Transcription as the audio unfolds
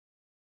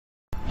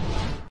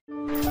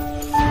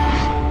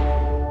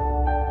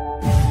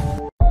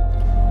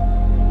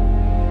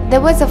There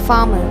was a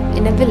farmer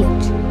in a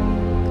village.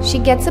 She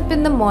gets up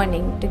in the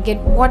morning to get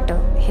water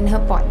in her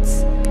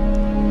pots.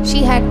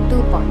 She had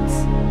 2 pots.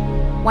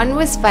 One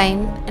was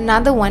fine,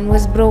 another one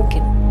was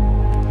broken.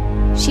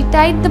 She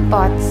tied the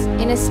pots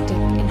in a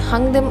stick and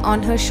hung them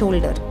on her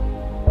shoulder.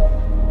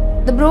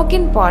 The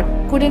broken pot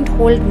couldn't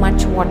hold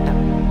much water.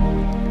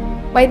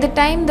 By the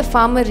time the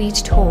farmer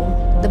reached home,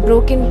 the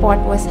broken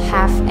pot was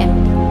half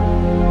empty.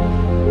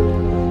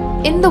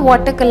 In the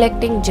water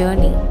collecting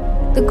journey,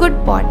 the good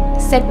pot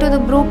said to the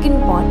broken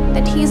pot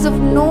that he is of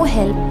no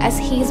help as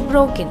he is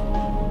broken.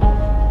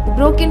 The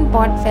broken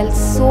pot felt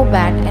so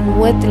bad and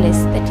worthless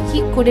that he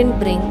couldn't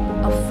bring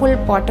a full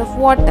pot of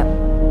water.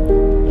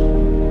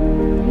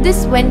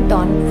 This went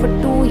on for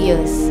 2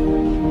 years.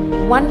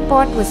 One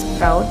pot was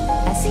proud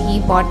as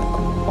he bought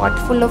a pot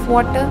full of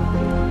water.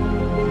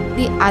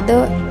 The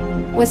other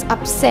was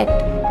upset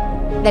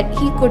that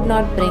he could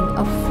not bring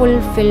a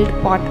full-filled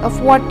pot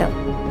of water.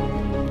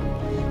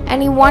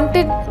 And he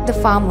wanted the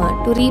farmer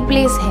to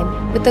replace him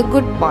with a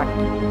good pot.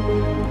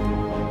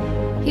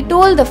 He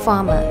told the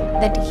farmer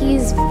that he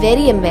is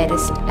very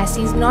embarrassed as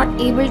he is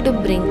not able to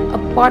bring a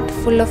pot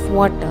full of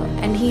water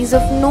and he is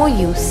of no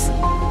use.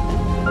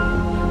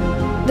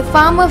 The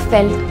farmer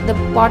felt the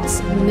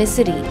pot's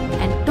misery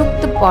and took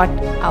the pot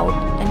out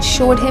and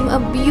showed him a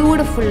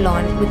beautiful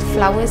lawn with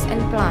flowers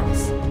and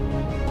plants.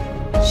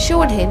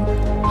 Showed him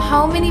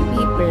how many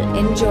people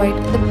enjoyed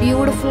the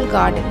beautiful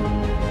garden.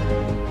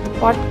 The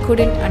pot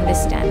couldn't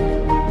understand.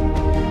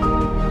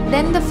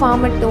 Then the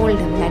farmer told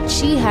him that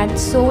she had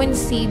sown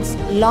seeds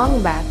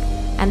long back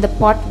and the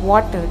pot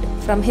watered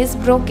from his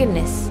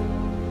brokenness,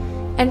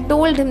 and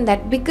told him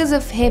that because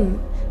of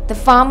him, the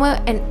farmer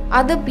and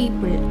other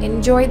people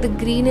enjoy the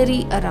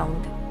greenery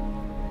around,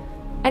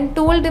 and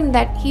told him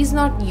that he's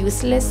not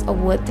useless or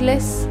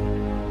worthless.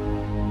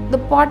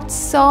 The pot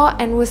saw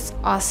and was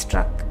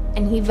awestruck,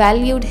 and he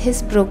valued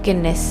his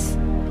brokenness.